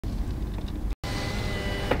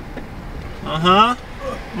Uh-huh.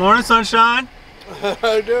 Morning, sunshine.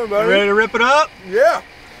 How you doing, buddy? Ready to rip it up? Yeah.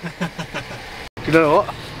 You know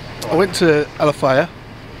what? I went to Alafaya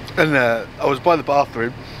and I was by the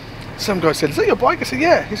bathroom. Some guy said, "Is that your bike?" I said,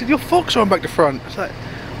 "Yeah." He said, "Your forks are on back to front." It's like,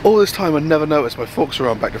 all this time I never noticed my forks were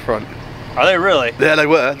on back to front. Are they really? Yeah, they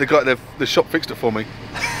were. The shop fixed it for me.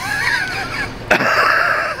 How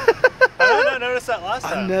did I not notice that last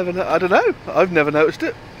time? I don't know. I've never noticed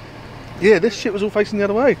it. Yeah, this shit was all facing the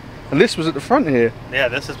other way. And this was at the front here. Yeah,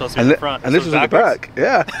 this is supposed to be the front. And this was at the back.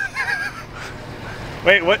 Yeah.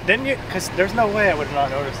 Wait, what? Didn't you? Because there's no way I would have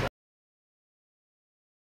not noticed that.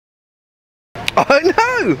 I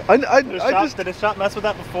know. Did the shop mess with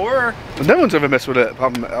that before? Or? No one's ever messed with it.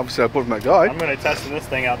 Apart from, obviously, I bought from that guy. I'm going to test this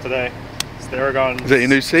thing out today. It's the Ergon. Is that your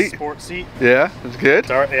new seat? Sport seat. Yeah, it's good.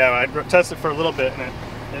 Yeah, I tested it for a little bit and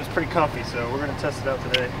it was pretty comfy. So we're going to test it out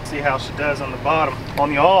today. See how she does on the bottom, on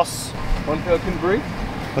the os. One thing I couldn't bring.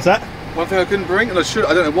 What's that? One thing I couldn't bring, and I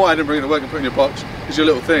don't know why I didn't bring it to work and put it in your box, is your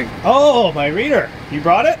little thing. Oh, my reader. You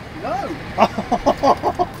brought it? No. I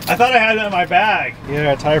thought I had it in my bag.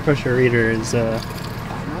 Yeah, our tire pressure reader is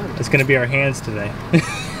it's going to be our hands today.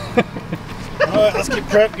 Alright, let's get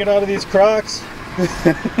prepped, get out of these Crocs,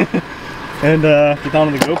 and get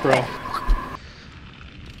down to the GoPro.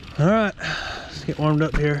 Alright, let's get warmed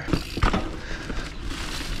up here.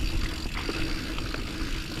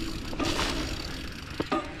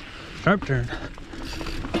 Sharp turn.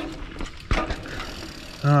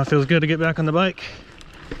 It feels good to get back on the bike.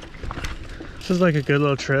 This is like a good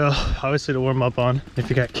little trail, obviously to warm up on. If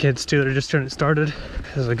you got kids too that are just getting started,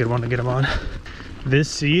 this is a good one to get them on. This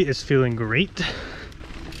seat is feeling great.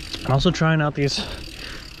 I'm also trying out these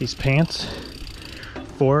pants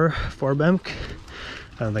for Bemk.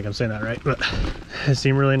 I don't think I'm saying that right, but they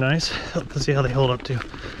seem really nice. Let's see how they hold up to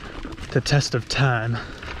the test of time.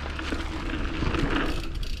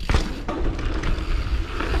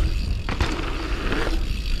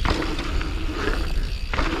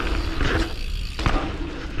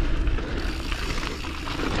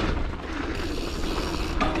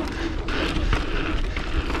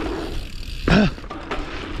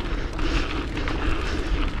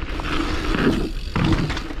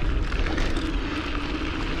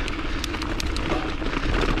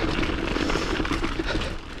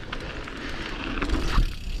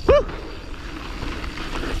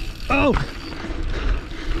 Oh!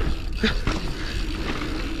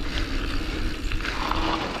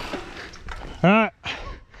 Alright.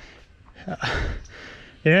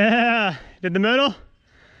 Yeah! Did the middle?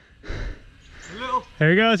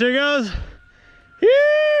 There he goes, here he goes!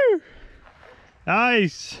 Woo!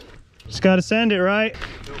 Nice! Just gotta send it right.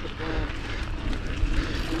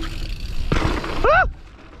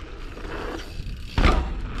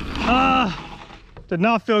 Ah! Did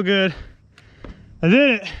not feel good. I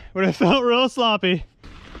did it, but it felt real sloppy.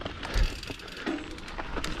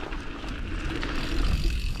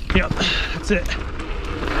 Yep, that's it.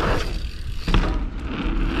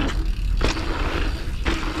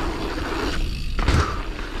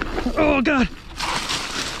 Oh God.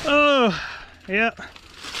 Oh, yeah.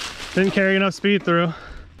 Didn't carry enough speed through.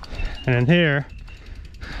 And in here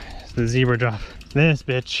is the zebra drop. This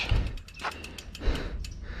bitch.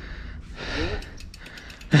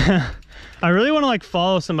 I really want to like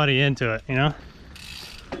follow somebody into it, you know?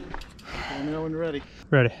 Let me know when you're ready.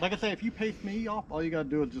 Ready. Like I say, if you pace me off, all you gotta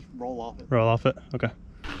do is just roll off it. Roll off it? Okay.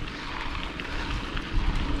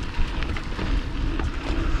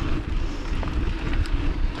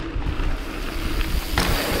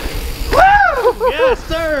 Woo! Yes,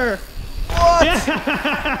 sir! What?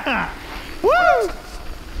 Yeah! Woo!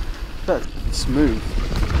 That's smooth.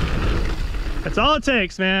 That's all it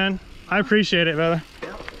takes, man. I appreciate it, brother.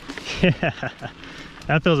 Yeah,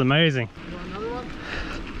 that feels amazing. You want another one?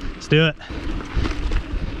 Let's do it.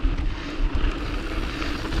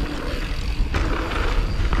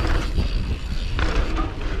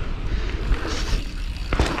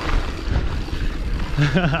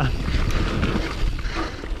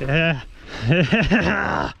 Yeah.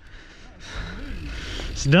 Yeah.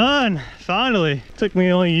 It's done, finally. Took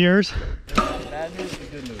me only years. Bad news or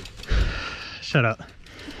good news? Shut up.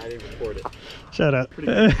 I didn't record it. Shut up. Pretty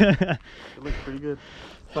good. It looks pretty good.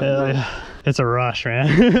 Hell yeah. It's a rush, man.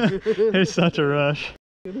 It's such a rush.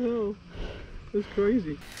 Good hell. That's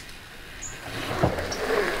crazy.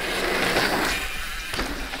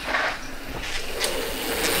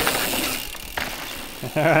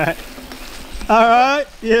 Alright. Alright,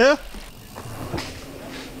 yeah.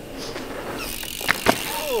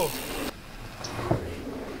 Oh.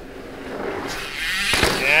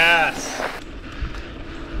 Yes.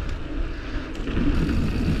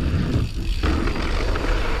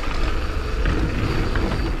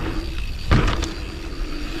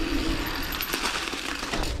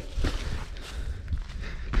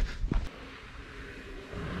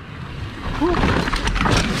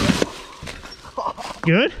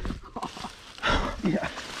 Good? Yeah.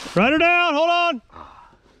 Ride her down, hold on.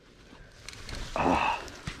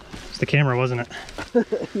 It's the camera, wasn't it?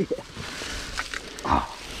 Yeah.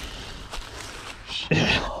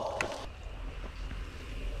 Shit.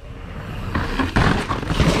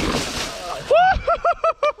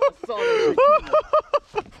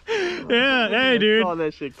 Yeah, hey dude.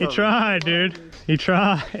 He tried, dude. He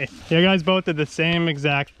tried. You guys both did the same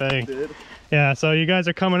exact thing. Yeah, so you guys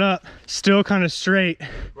are coming up still kind of straight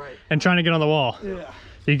and trying to get on the wall. Yeah.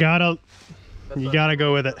 You gotta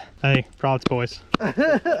go with it. Hey, props, boys.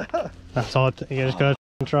 That's all you just gotta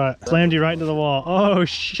try it. Slammed you right into the wall. Oh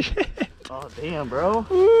shit. Oh damn, bro.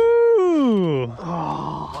 Ooh.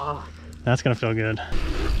 Oh. That's gonna feel good.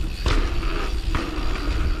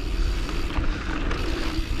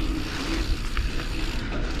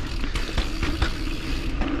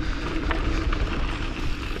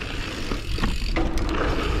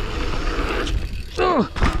 Oh,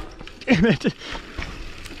 damn it.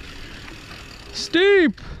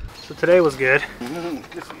 Steep. So today was good.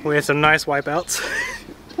 We had some nice wipeouts.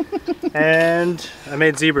 And I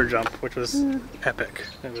made zebra jump, which was epic.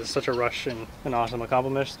 It was such a rush and an awesome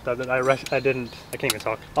accomplishment that I can't even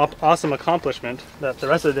talk. Awesome accomplishment that the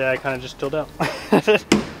rest of the day I kind of just chilled out. I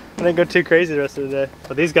didn't go too crazy the rest of the day,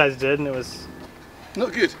 but these guys did, and it was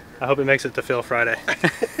Not good. I hope it makes it to Phil Friday.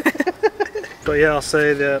 But yeah, I'll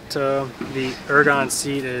say that the Ergon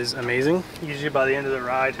seat is amazing. Usually by the end of the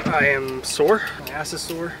ride, I am sore. My ass is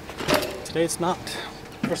sore. Today it's not.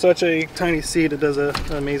 For such a tiny seat, it does an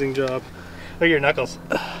amazing job. Look at your knuckles.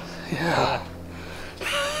 Yeah.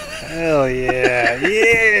 Hell yeah,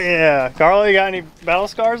 yeah. Carlo, you got any battle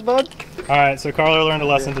scars, bud? All right, so Carlo learned a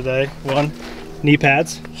lesson today. One, knee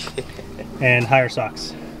pads and higher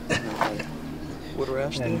socks. What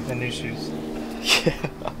rash and new shoes. Yeah.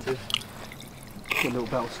 A little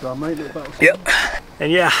battle scar, mate. Little battle scar. Yep.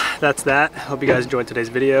 And yeah, that's that. Hope you guys enjoyed today's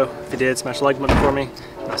video. If you did, smash the like button for me.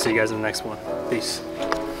 I'll see you guys in the next one. Peace.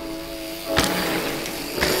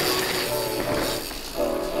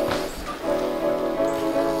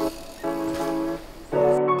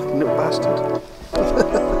 Little bastard.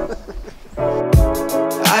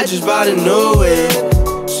 I just bought a new whip.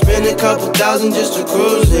 Spend a couple thousand just to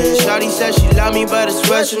cruise it. Shawty said she love me, but I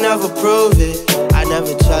swear she'll never prove it. I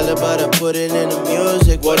never tell her, but I put it in the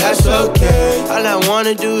music. Well, that's okay. All I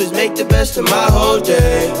wanna do is make the best of my whole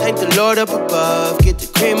day. Thank the Lord up above, get the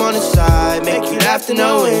cream on the side, make you laugh to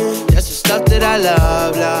no end. That's the stuff that I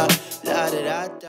love, la, la, da, da, da.